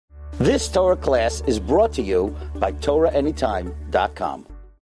This Torah class is brought to you by TorahAnytime.com.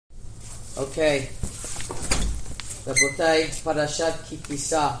 Okay. Rabotai, Parashat Ki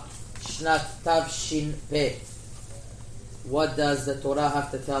Tisa, Shnat Tavshin Peh. What does the Torah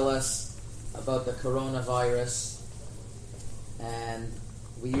have to tell us about the coronavirus? And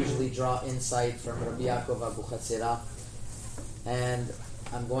we usually draw insight from Rabbi Yaakov Abu Chatzera. And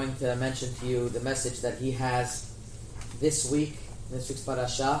I'm going to mention to you the message that he has this week's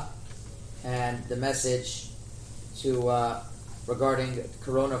parasha, and the message regarding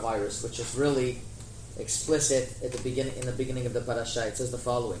coronavirus, which is really explicit in the beginning of the parasha. It says the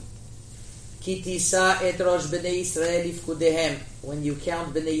following: Ki tisa et rosh bnei Yisrael ifkudehem. When you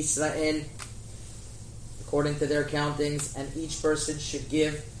count bnei Yisrael according to their countings, and each person should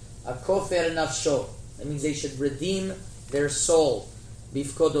give a kofer nafsho. That means they should redeem their soul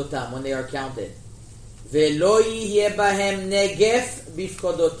bifkodotam when they are counted. Velo yihye bahem negef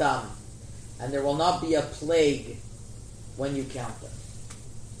bifkodotam. And there will not be a plague when you count them.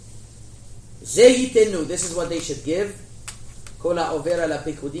 Zeyitenu, this is what they should give. Kol ha'over al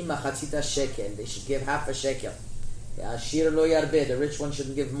ha'pikudim machatzita shekel. They should give half a shekel. Ashir lo yarbe. The rich one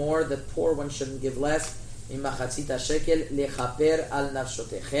shouldn't give more. The poor one shouldn't give less. Machatzita shekel lechaper al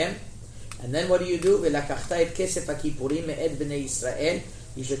nafshotechem. And then what do? Velakachta et kesef ha'kipurim me'ed bnei Yisrael.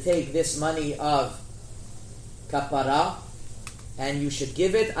 You should take this money of kapara, and you should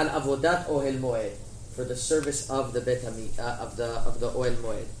give it al avodat ohel moed, for the service of the bet of the ohel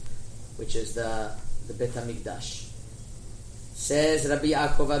moed, which is the Bet Hamikdash. Says Rabbi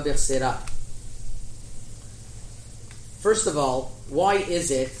Yaakov Abu Chatzera. First of all, why is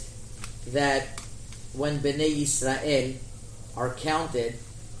it that when Bnei Yisrael are counted,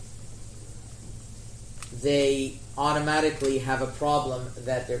 they automatically have a problem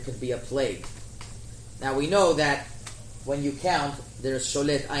that there could be a plague? Now we know that when you count, there's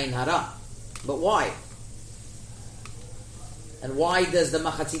sholet ayin hara. But why? And why does the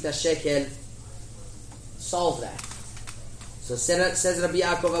machatzita shekel solve that? So says Rabbi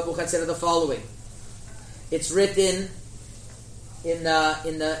Yaakov Abu Chatzera the following: it's written in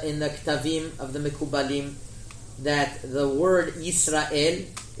the Ktavim of the Mekubalim that the word Yisrael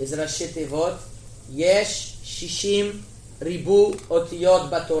is Rashi Tevot Yesh Shishim Ribu Otiyot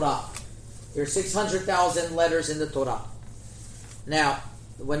BaTorah. There are 600,000 letters in the Torah. Now,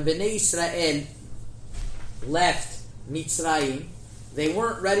 when Bnei Yisrael left Mitzrayim, they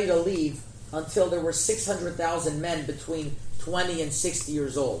weren't ready to leave until there were 600,000 men between 20 and 60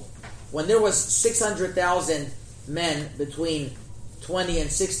 years old. When there was 600,000 men between 20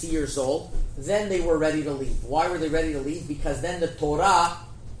 and 60 years old, then they were ready to leave. Why were they ready to leave? Because then the Torah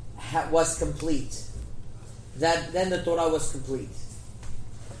was complete. Then the Torah was complete.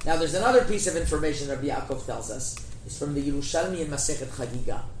 Now, there's another piece of information Rabbi Yaakov tells us. It's from the Yerushalmi in Masechet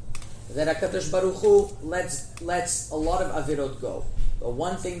Chagiga, that HaKadosh Baruch Hu lets a lot of avirot go. But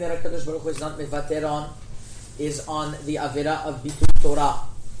one thing that HaKadosh Baruch Hu is not mevater on is on the avira of bitul Torah,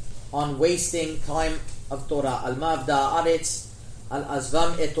 on wasting time of Torah. Al ma'avda aretz, al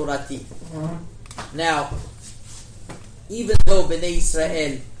azvam et torati. Now, even though Bnei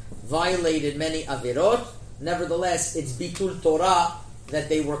Yisrael violated many avirot, nevertheless, it's bitul Torah that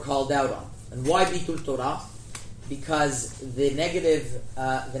they were called out on. And why bitul Torah? Because the negative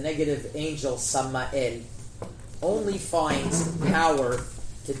angel Samael only finds power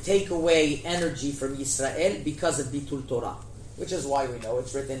to take away energy from Yisrael because of bitul Torah, which is why we know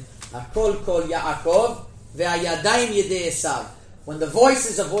it's written Hakol kol Yaakov ve'ayadayim yedei Esav. When the voice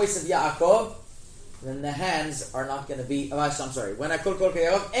is a voice of Yaakov, then the hands are not going to be. I'm sorry. When Hakol kol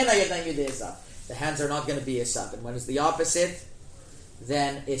Yaakov and ayadayim yedei Esav, the hands are not going to be Esav. And when it's the opposite,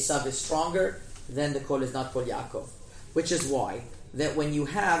 then Esav is stronger. Then the kol is not kol Yaakov. Which is why that when you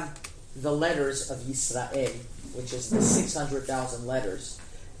have the letters of Yisrael, which is the 600,000 letters,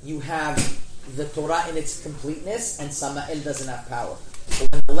 you have the Torah in its completeness, and Samael doesn't have power. So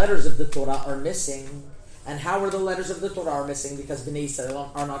when the letters of the Torah are missing, and how are the letters of the Torah are missing? Because Bnei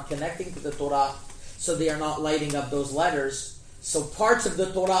Yisrael are not connecting to the Torah, so they are not lighting up those letters. So parts of the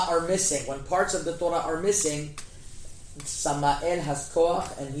Torah are missing. When parts of the Torah are missing, Samael has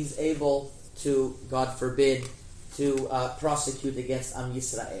koach, and he's able to, God forbid, to prosecute against Am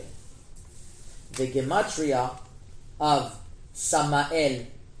Yisrael. The gematria of Samael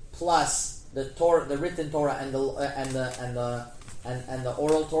plus the Torah, the written Torah, and the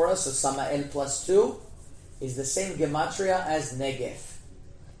oral Torah, so Samael plus 2, is the same gematria as Negev.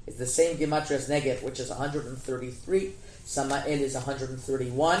 It's the same gematria as Negev, which is 133. Samael is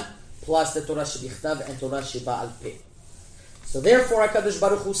 131, plus the Torah Shebichtav and Torah Sheba'al Peh. So therefore, HaKadosh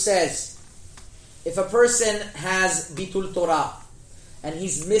Baruch Hu says, if a person has bitul Torah, and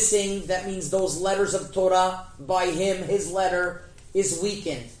he's missing, that means those letters of Torah by him, his letter is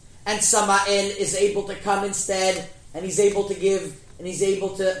weakened. And Samael is able to come instead, and he's able to give, and he's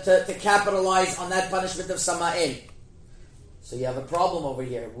able to capitalize on that punishment of Samael. So you have a problem over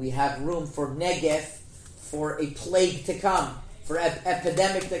here. We have room for Negef, for a plague to come, for an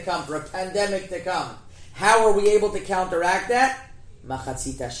epidemic to come, for a pandemic to come. How are we able to counteract that?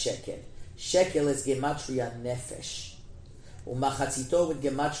 Machatzita shekel. Shekel is gematria nefesh. Umachatzito with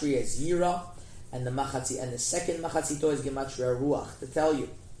gematria is yira, and the second machatzito is gematria ruach. To tell you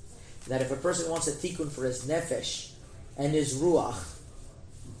that if a person wants a tikkun for his nefesh and his ruach,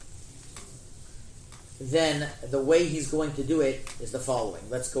 then the way he's going to do it is the following.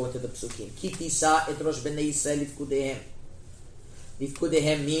 Let's go into the psukim. Ki tisa et rosh bnei Yisrael lifkudehem.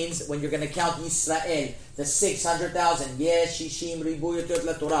 Lifkudehem means when you're going to count Yisrael, the 600,000. Yes, shishim ribu yotot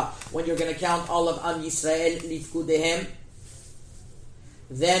la Torah. When you're going to count all of Am Yisrael, lifkudehem,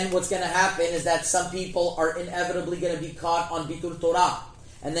 then what's going to happen is that some people are inevitably going to be caught on bitul Torah,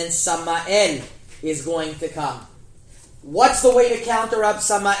 and then Samael is going to come. What's the way to counter up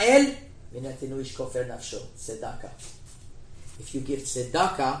Samael? If you give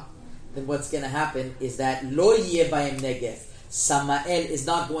tzedakah, then what's going to happen is that lo yeh bahem negef. Samael is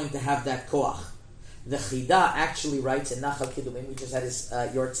not going to have that koach. The Chida actually writes in Nachal Kedumim, we just had his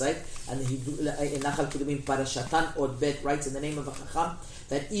yortzeit, and in Nachal Kedumim Parashatan Od Bet writes in the name of a Chacham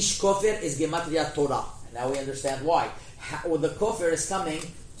that Ish Kofer is Gematria Torah. And now we understand why. The Kofer is coming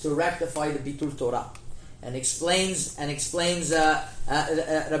to rectify the Bitul Torah. And explains Rabbi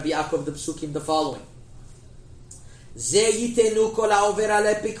Yaakov the Psukim the following.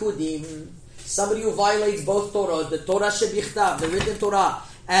 Somebody who violates both Torah, the Torah shebichtav, the written Torah,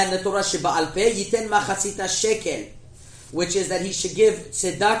 and the Torah sheba'al peh, yiten machatzita shekel, which is that he should give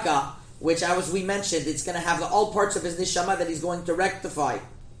tzedakah, which we mentioned, it's going to have all parts of his neshama that he's going to rectify.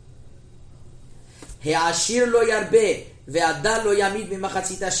 He'ashir lo yarbe, ve'adar lo yamid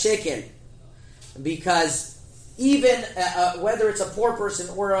mimachatzita shekel. Because even whether it's a poor person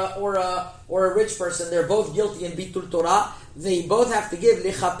or a rich person, they're both guilty in bitul Torah. They both have to give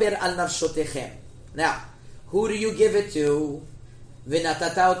lechaper al nafshotechem. Now, who do you give it to?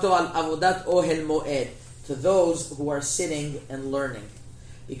 V'natata oto al avodat ohel moed, to those who are sitting and learning.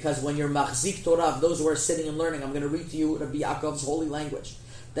 Because when you're machzik Torah, those who are sitting and learning, I'm going to read to you Rabbi Yaakov's holy language.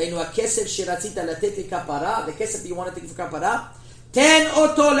 Dainu hakesef sheratzita latet kapara, the kesef you wanted to give for kapara. Ten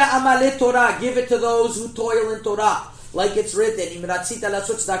oto le'amale Torah, give it to those who toil in Torah, like it's written. Im ratzita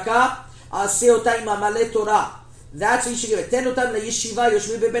latzot tzedakah, aseh ota im amale Torah. That's what you should give it. Ten otam le'yeshiva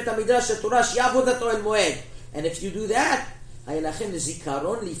yoshvi bebet hamidrash Torah shi'avodat ohel moed. And if you do that, hayelachem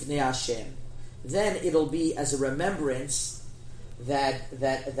zikaron lifnei Hashem, then it'll be as a remembrance that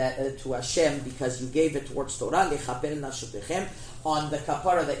to Hashem, because you gave it towards Torah lechaper nafshotechem, on the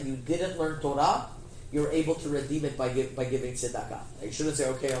kapara that you didn't learn Torah. You're able to redeem it by giving tzedakah. You shouldn't say,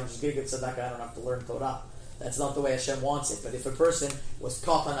 okay, I'm just giving tzedakah, I don't have to learn Torah. That's not the way Hashem wants it. But if a person was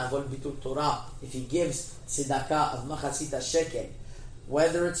caught on avol bitul Torah, if he gives tzedakah of machatzita shekel,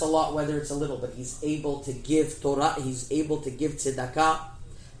 whether it's a lot, whether it's a little, but he's able to give Torah, he's able to give tzedakah,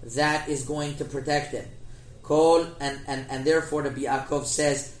 that is going to protect him. Kol, and therefore Rabbi Yaakov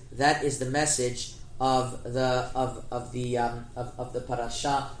says that is the message of the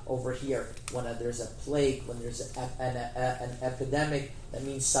parasha over here. When there's a plague, when there's an epidemic, that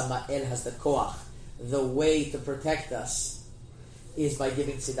means Samael has the koach. The way to protect us is by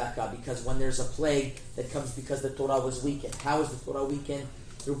giving tzedakah, because when there's a plague that comes because the Torah was weakened. How is the Torah weakened?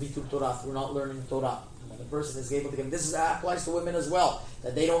 Through bitul Torah, through not learning Torah. When the person is able to give, this applies to women as well,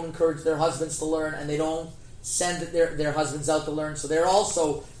 that they don't encourage their husbands to learn, and they don't send their husbands out to learn, so they're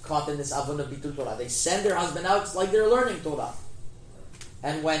also caught in this avon of bitul Torah. They send their husband out, it's like they're learning Torah.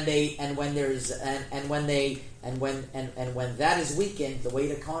 And when that is weakened, the way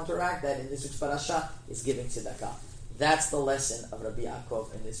to counteract that in this week's parasha is giving tzedakah. That's the lesson of Rabbi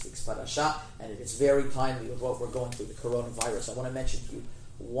Yaakov in this week's parasha, and it is very timely with what we're going through, the coronavirus. I want to mention to you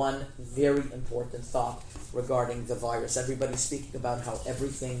one very important thought regarding the virus. Everybody's speaking about how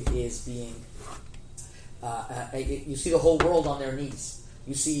everything is being you see the whole world on their knees.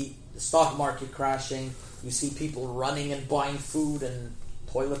 You see the stock market crashing. You see people running and buying food and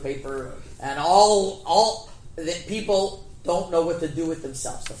toilet paper, and all the people don't know what to do with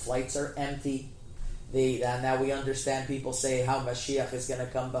themselves. The flights are empty. Now we understand people say how Mashiach is going to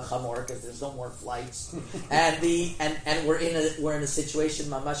come b'chamor because there's no more flights, and we're in a situation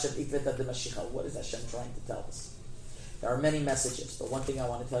mamash of ikvet de Mashiach. What is Hashem trying to tell us? There are many messages, but one thing I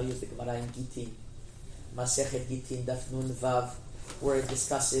want to tell you is the Gemara in Gittin. Masechet Gittin Daf Nun Vav, where it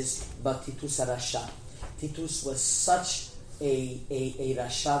discusses about Titus Harasha. Titus was such a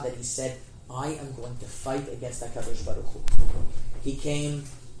rasha that he said, I am going to fight against HaKadosh Baruch Hu. He came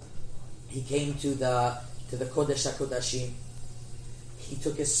to the Kodesh HaKodashim. He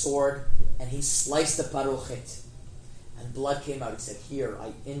took his sword and he sliced the paruchit, and blood came out. He said, here,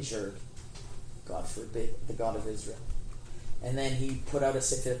 I injured, God forbid, the God of Israel. And then he put out a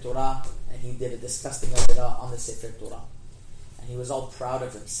Sefer Torah, and he did a disgusting Avirah on the Sefer Torah. And he was all proud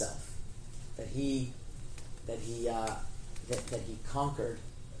of himself that he conquered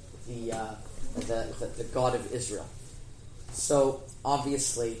the God of Israel. So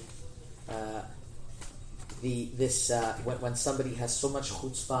obviously, when somebody has so much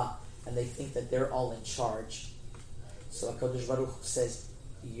chutzpah and they think that they're all in charge, so HaKadosh Baruch Hu says,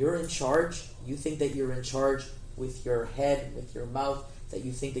 you're in charge. You think that you're in charge with your head, with your mouth, that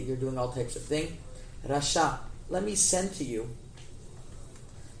you think that you're doing all types of things. Rasha, let me send to you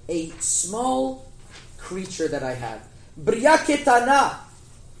a small creature that I have. Bria ketana.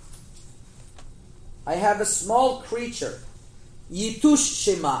 I have a small creature. Yitush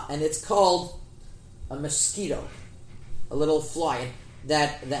shema, and it's called a mosquito, a little fly.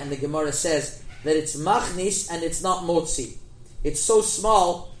 And the Gemara says that it's machnis and it's not motzi. It's so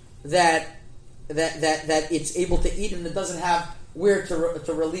small that it's able to eat, and it doesn't have where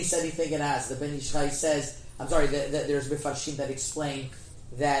to release anything it has. The Ben Ish Chai says, there's Mefarshim that explain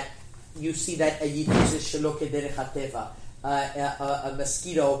that you see that a yitush is shelo kederech hateva. A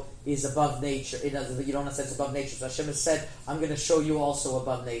mosquito is above nature. You don't understand it's above nature. So Hashem has said, I'm going to show you also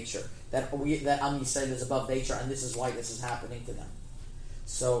above nature. That Am Yisrael is above nature, and this is why this is happening to them.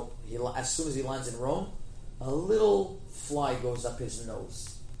 So as soon as he lands in Rome, a little fly goes up his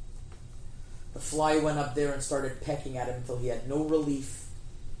nose. The fly went up there and started pecking at him until he had no relief,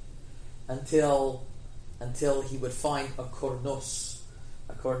 until he would find a kornos.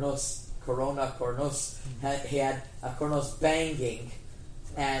 He had a kornos banging,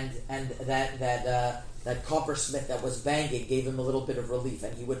 and that coppersmith that was banging gave him a little bit of relief,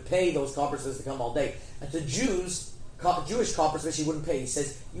 and he would pay those coppersmiths to come all day. And to Jewish coppersmiths, he wouldn't pay. He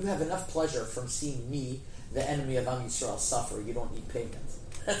says, you have enough pleasure from seeing me, the enemy of Am Yisrael, suffer. You don't need payment.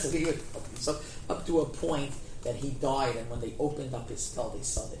 That's what he would. So up to a point that he died, and when they opened up his skull, they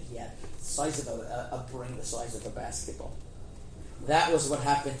saw that he had the size of a brain, the size of a basketball. That was what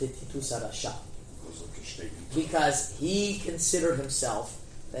happened to Titus HaRasha, because he considered himself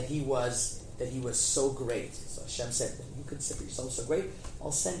that he was so great. So Hashem said, when you consider yourself so great,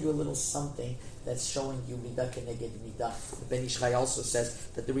 I'll send you a little something that's showing you midah keneged midah. Ben Ish Chai also says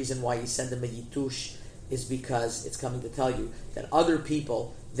that the reason why he sent him a yitush is because it's coming to tell you that other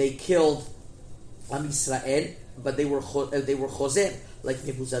people, they killed Am Yisrael, but they were chozem, like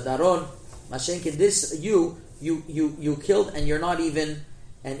Nebuzadaron. Mashenkin, this you killed, and you're not even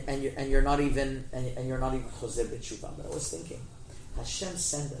chozem b'tshuva. But I was thinking, Hashem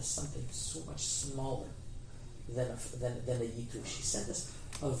sent us something so much smaller than a yitush. He sent us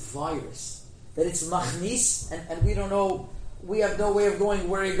a virus that it's machnis, and we don't know. We have no way of going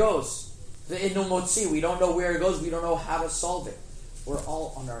where it goes. The inumotzi, we don't know where it goes. We don't know how to solve it. We're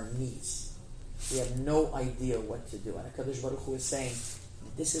all on our knees. We have no idea what to do. And HaKadosh Baruch Hu is saying,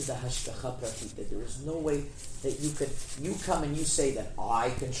 this is the hashgacha pratit, that there is no way that you come and you say that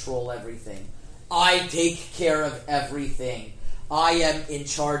I control everything. I take care of everything. I am in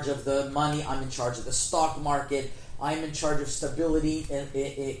charge of the money. I'm in charge of the stock market. I'm in charge of stability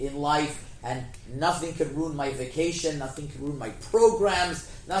in life. And nothing could ruin my vacation. Nothing could ruin my programs.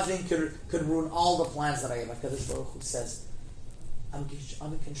 Nothing could ruin all the plans that I have. HaKadosh Baruch Hu says, I'm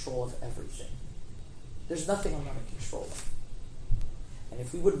in control of everything. There's nothing I'm not in control of. And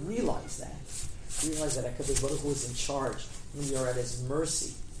if we would realize that HaKadosh Baruch Hu is in charge, and we are at His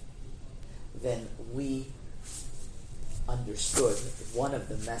mercy, then we understood one of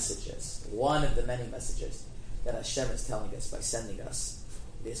the many messages that Hashem is telling us by sending us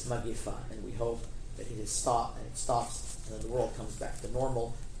this magifa, and we hope that it stops, and then the world comes back to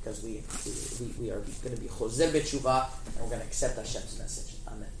normal, because we are going to be chozeh b'tshuva, and we're going to accept Hashem's message.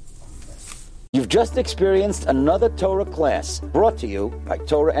 Amen. You've just experienced another Torah class brought to you by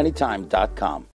TorahAnytime.com.